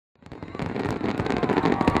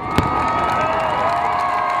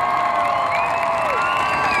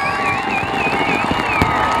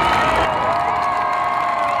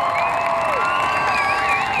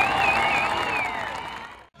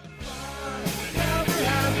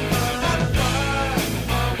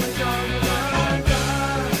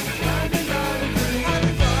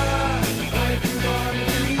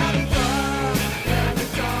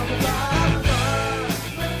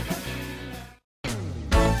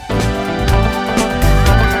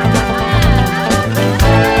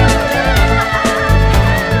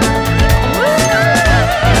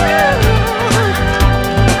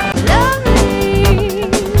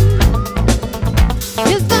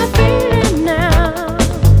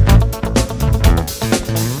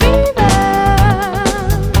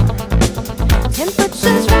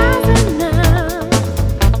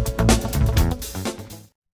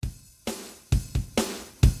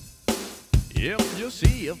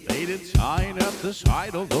faded sign at the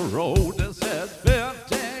side of the road that said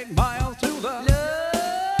 15 miles to the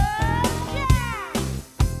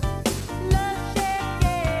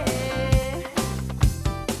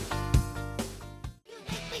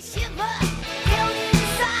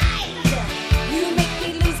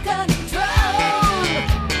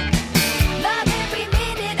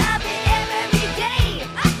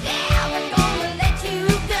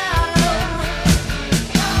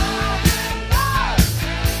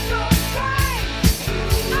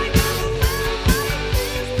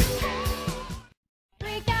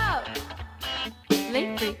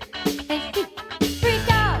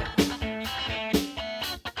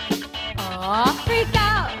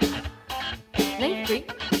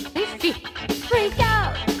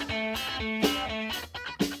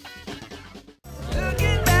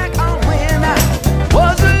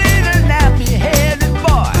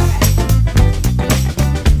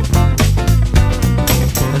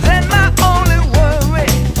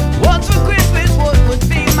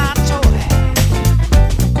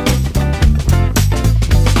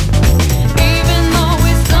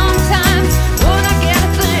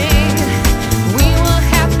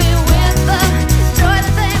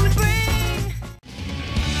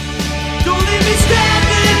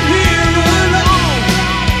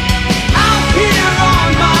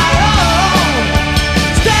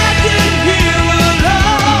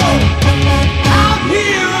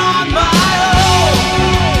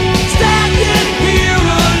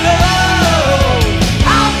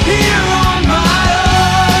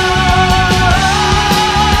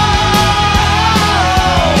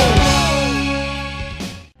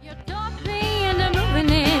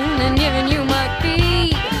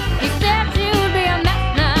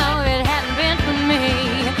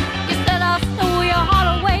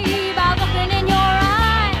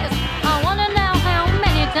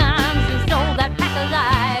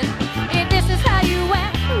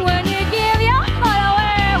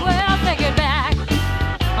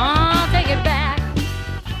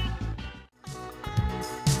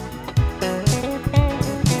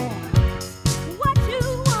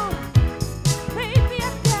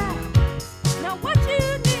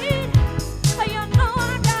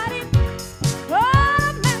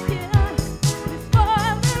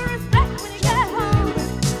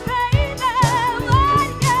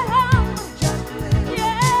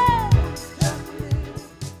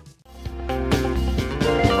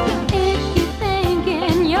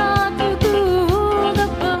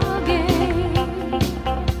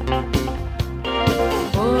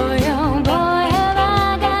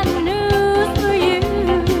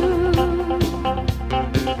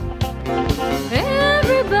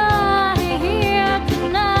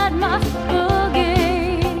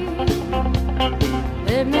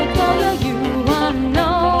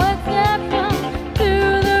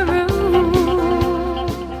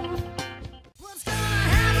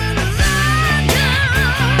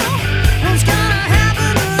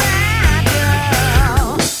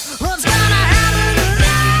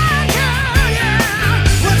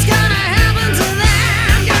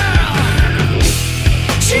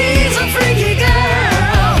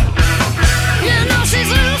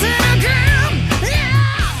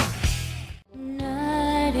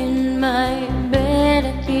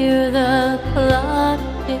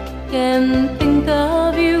can think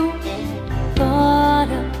of you, caught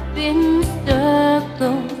up in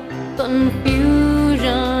circles.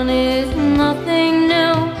 Confusion is nothing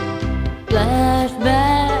new.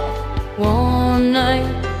 Flashback, one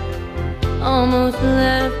night, almost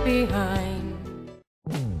left behind.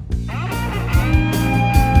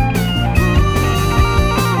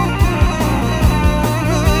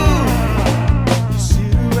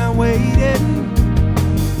 Sit around waiting,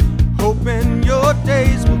 hoping your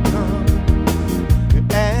days will come.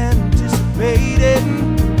 You're anticipating,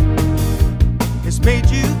 it's made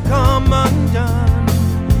you come undone.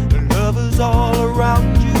 The lovers all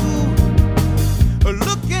around you are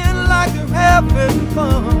looking like you're having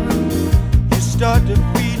fun. You start to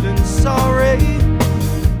feeling sorry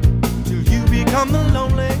till you become the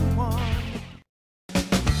lonely one.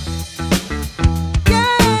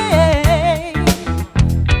 Yeah,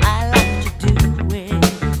 I like what you're doing.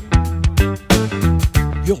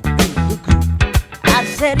 You're really good. I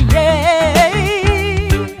said yeah,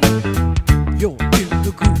 you're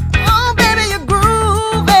really good.